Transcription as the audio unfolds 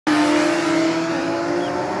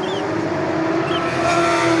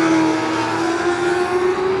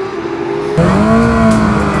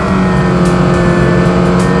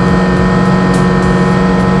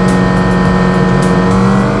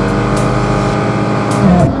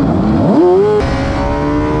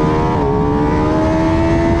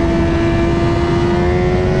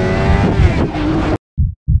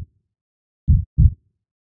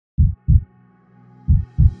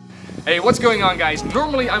Hey, what's going on guys?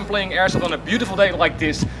 Normally I'm playing airsoft on a beautiful day like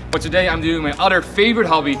this, but today I'm doing my other favorite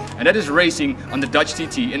hobby, and that is racing on the Dutch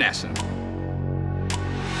TT in Assen.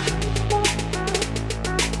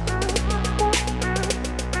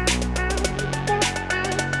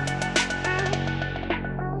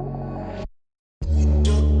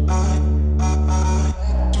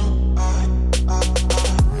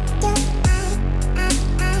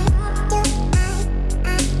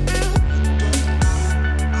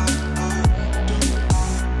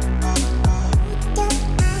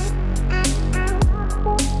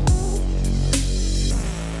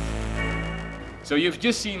 So you've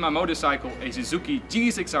just seen my motorcycle, a Suzuki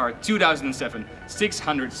GSXR 2007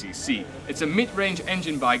 600cc. It's a mid-range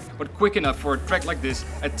engine bike, but quick enough for a track like this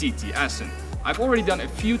at TT Assen. I've already done a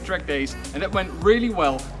few track days and that went really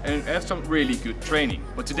well and I have some really good training.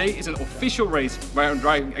 But today is an official race where I'm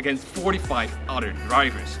driving against 45 other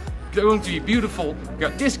drivers. It's going to be beautiful,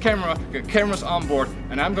 got this camera, got cameras on board,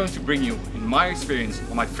 and I'm going to bring you in my experience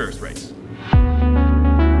on my first race.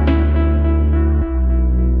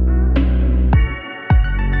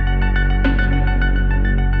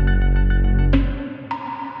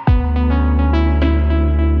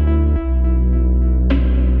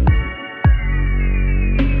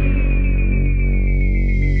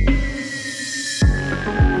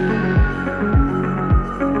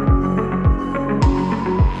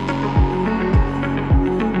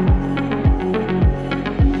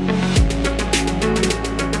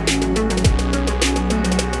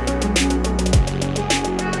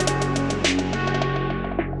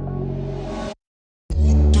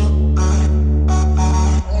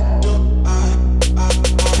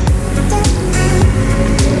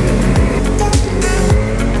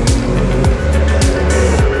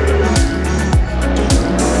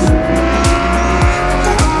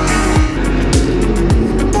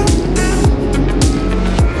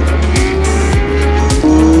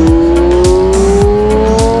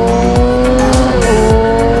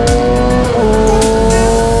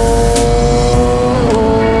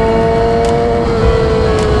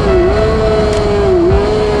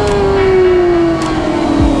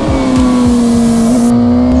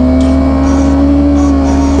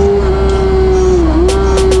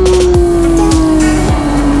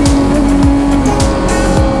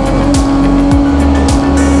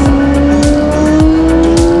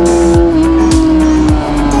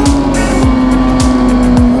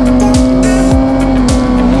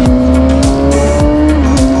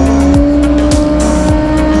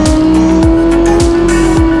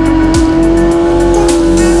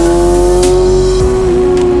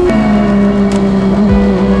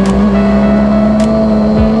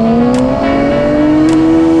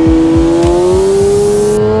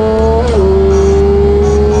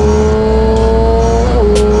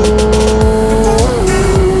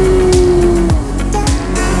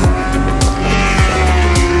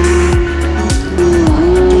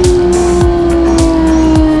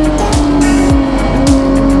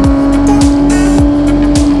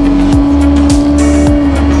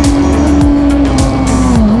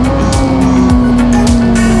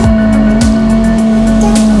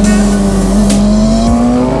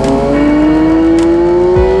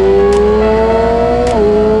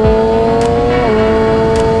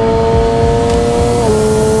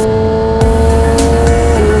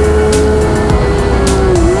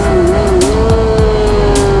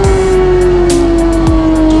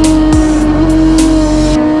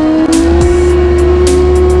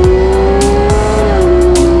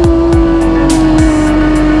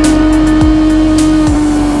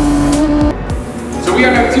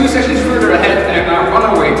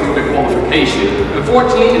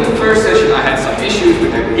 Unfortunately, in the first session I had some issues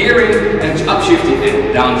with the gearing and upshifting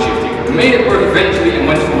and downshifting. I made it work eventually and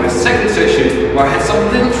went for my second session where I had some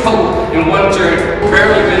little trouble in one turn,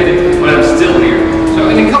 barely made it, but I'm still here. So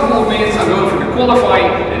in a couple of minutes I'm going for the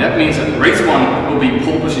qualifying, and that means that race 1 will be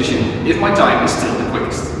pole position if my time is still the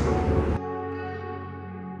quickest.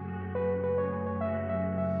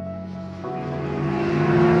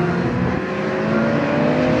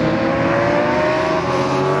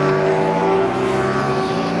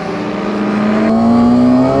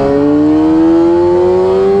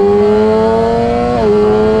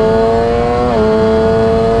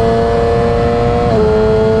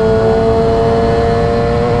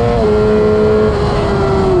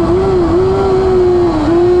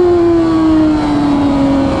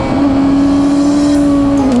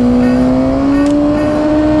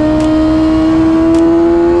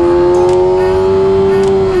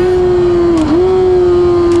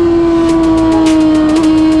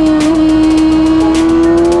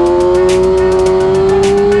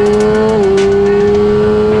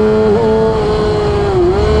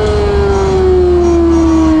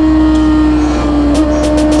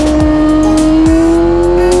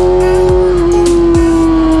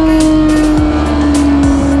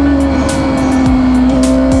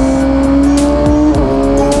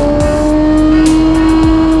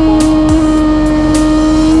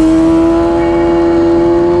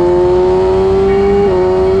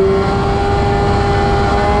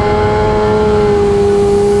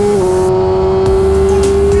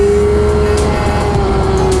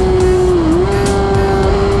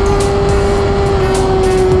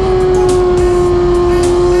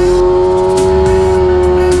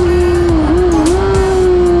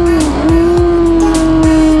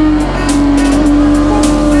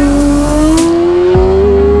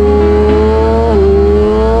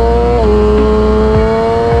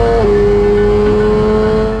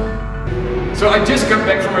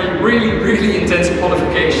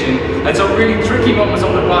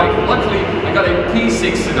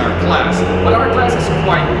 P6 in our class, but our class is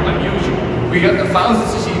quite unusual. We got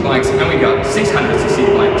 1000cc bikes and we got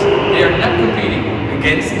 600cc bikes. They are not competing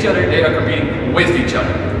against each other, they are competing with each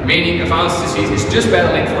other. Meaning 1000cc is just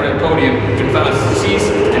battling for the podium with 1000cc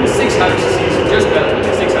and the 600cc is just battling with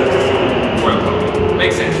the 600cc for the podium.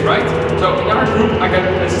 Makes sense, right? So in our group I got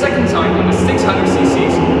the second time on the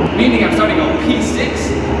 600cc's, meaning I'm starting on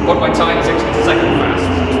P6, but my time is actually second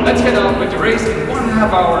fastest. Let's get on with the race in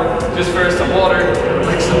 1.5 hours. Just first some water,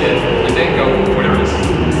 relax a bit, and then go for the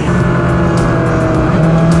race.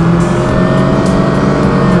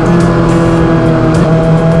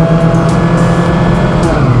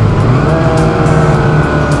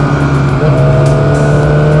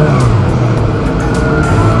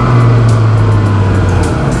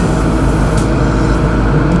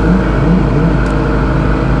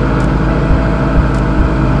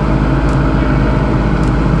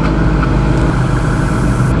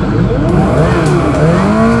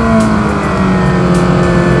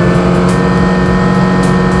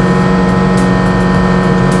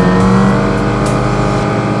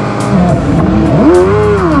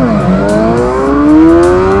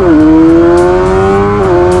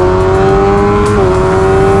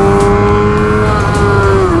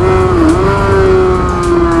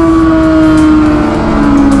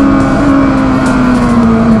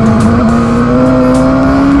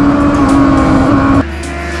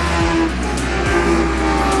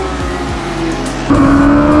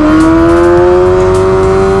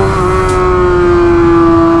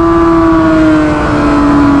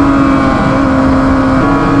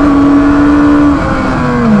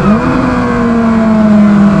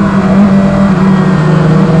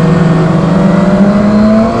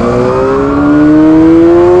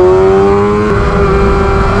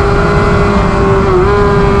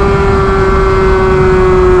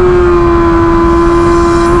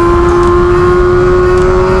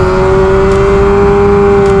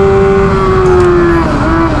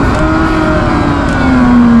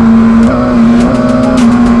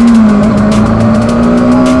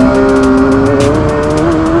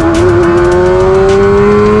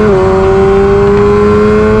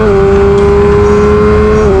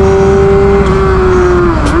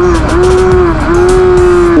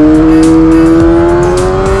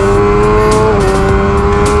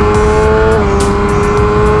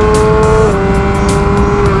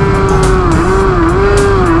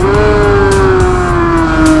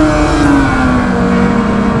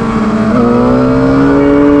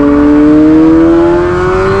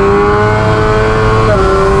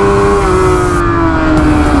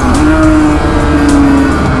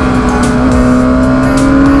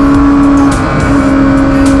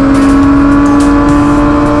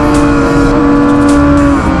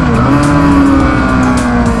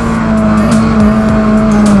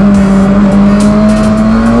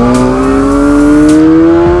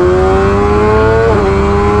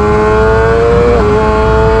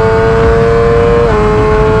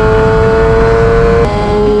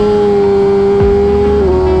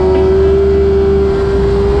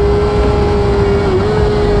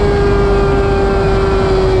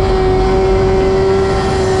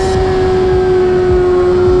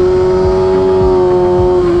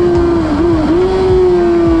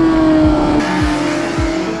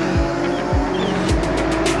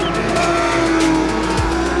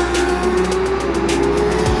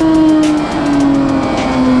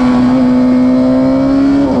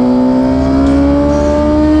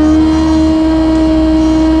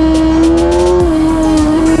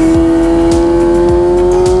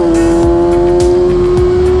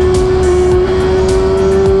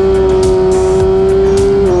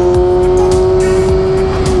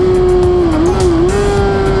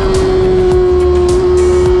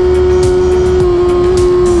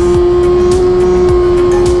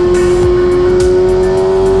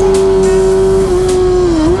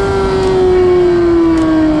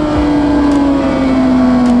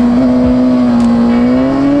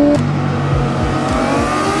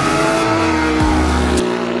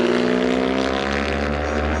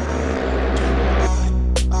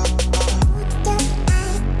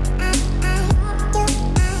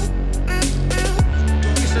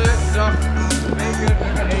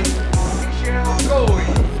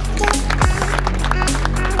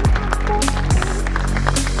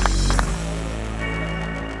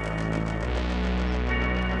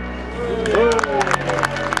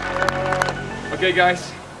 Okay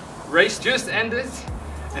guys, race just ended,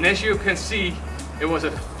 and as you can see, it was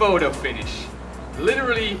a photo finish.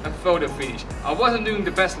 Literally a photo finish. I wasn't doing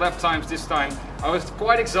the best lap times this time. I was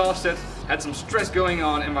quite exhausted, had some stress going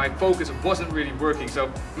on and my focus wasn't really working. So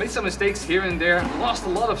I made some mistakes here and there, lost a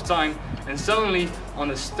lot of time, and suddenly on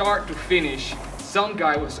the start to finish, some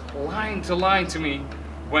guy was line to line to me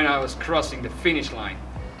when I was crossing the finish line.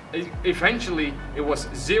 Eventually it was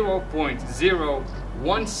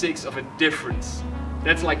 0.016 of a difference.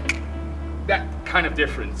 That's like that kind of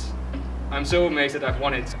difference. I'm so amazed that I've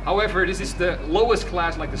won it. However, this is the lowest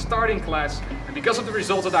class, like the starting class, and because of the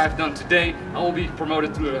results that I've done today, I will be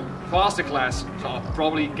promoted to a faster class, so I'll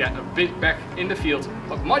probably get a bit back in the field,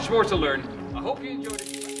 but much more to learn. I hope you enjoyed it.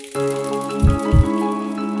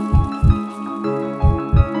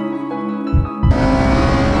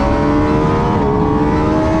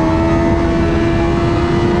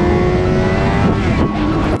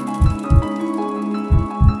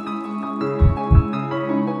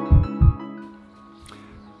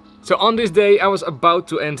 So on this day I was about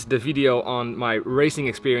to end the video on my racing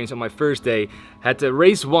experience on my first day. Had the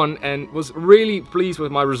race won and was really pleased with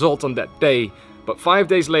my result on that day. But 5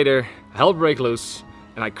 days later, hell broke loose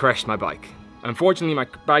and I crashed my bike. Unfortunately my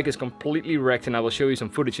bike is completely wrecked and I will show you some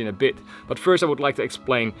footage in a bit. But first I would like to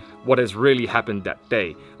explain what has really happened that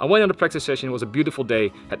day. I went on the practice session, it was a beautiful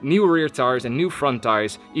day, had new rear tires and new front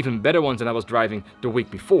tires, even better ones than I was driving the week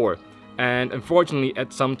before. And unfortunately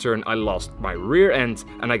at some turn I lost my rear end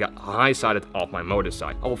and I got high-sided off my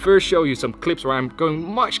motorcycle. I will first show you some clips where I'm going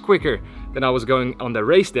much quicker than I was going on the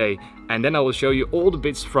race day, and then I will show you all the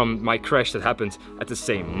bits from my crash that happened at the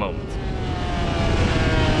same moment.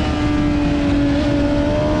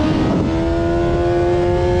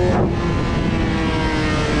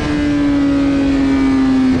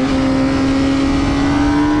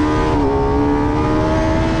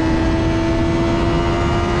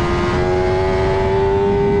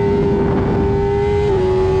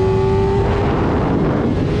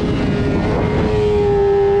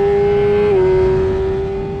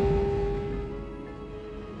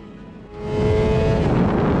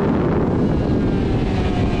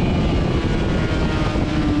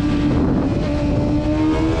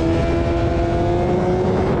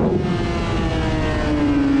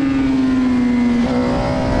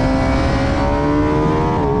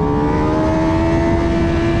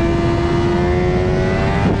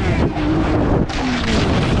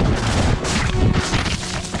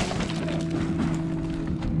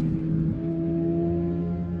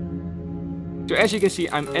 So as you can see,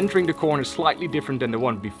 I'm entering the corner slightly different than the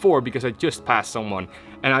one before because I just passed someone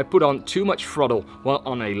and I put on too much throttle while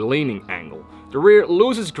on a leaning angle. The rear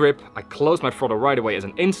loses grip, I close my throttle right away as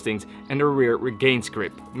an instinct, and the rear regains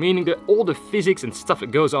grip, meaning that all the physics and stuff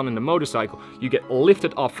that goes on in the motorcycle, you get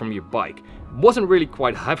lifted off from your bike. It wasn't really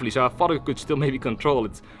quite heavily, so I thought I could still maybe control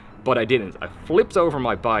it, but I didn't. I flipped over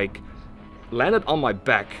my bike, landed on my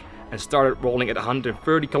back, and started rolling at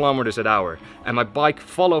 130 kilometers an hour, and my bike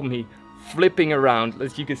followed me, flipping around.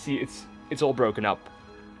 As you can see, it's all broken up.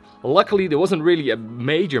 Luckily there wasn't really a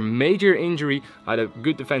major injury. I had a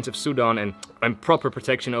good defensive suit on and proper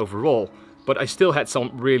protection overall, but I still had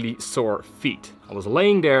some really sore feet. I was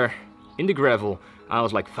laying there in the gravel, I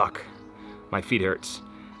was like, fuck, my feet hurts.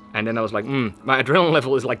 And then I was like, my adrenaline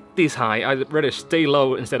level is like this high, I'd rather stay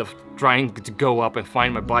low instead of trying to go up and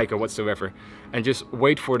find my bike or whatsoever, and just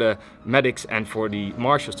wait for the medics and for the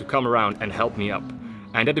marshals to come around and help me up.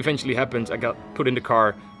 And that eventually happened. I got put in the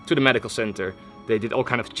car to the medical center. They did all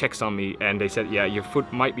kind of checks on me and they said, yeah, your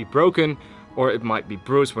foot might be broken or it might be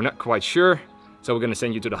bruised, we're not quite sure. So we're gonna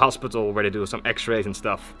send you to the hospital where they do some x-rays and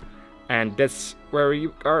stuff. And that's where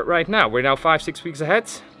you are right now. We're now 5-6 weeks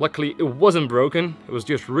ahead. Luckily it wasn't broken, it was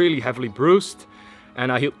just really heavily bruised.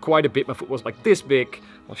 And I healed quite a bit, my foot was like this big.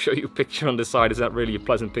 I'll show you a picture on the side, it's not really a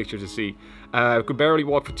pleasant picture to see. I could barely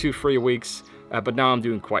walk for 2-3 weeks, but now I'm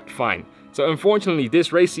doing quite fine. So unfortunately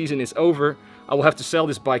this race season is over. I will have to sell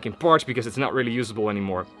this bike in parts because it's not really usable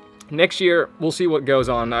anymore. Next year we'll see what goes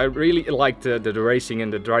on. I really like the racing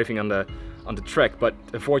and the driving on the track, but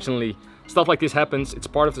unfortunately stuff like this happens. It's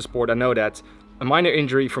part of the sport, I know that. A minor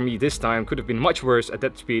injury for me this time could have been much worse at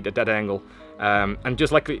that speed, at that angle. I'm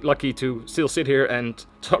just lucky to still sit here and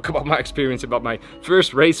talk about my experience, about my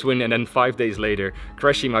first race win, and then 5 days later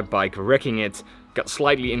crashing my bike, wrecking it, got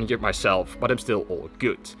slightly injured myself, but I'm still all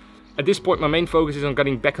good. At this point my main focus is on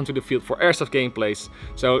getting back onto the field for airsoft gameplays,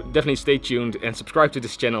 so definitely stay tuned and subscribe to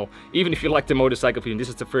this channel. Even if you like the motorcycle video and this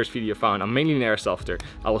is the first video you found, I'm mainly an airsofter,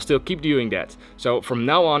 I will still keep doing that. So from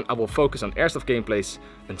now on I will focus on airsoft gameplays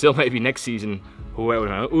until maybe next season,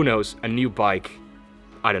 who knows, a new bike,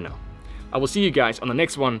 I don't know. I will see you guys on the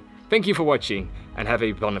next one. Thank you for watching and have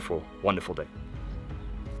a wonderful, wonderful day.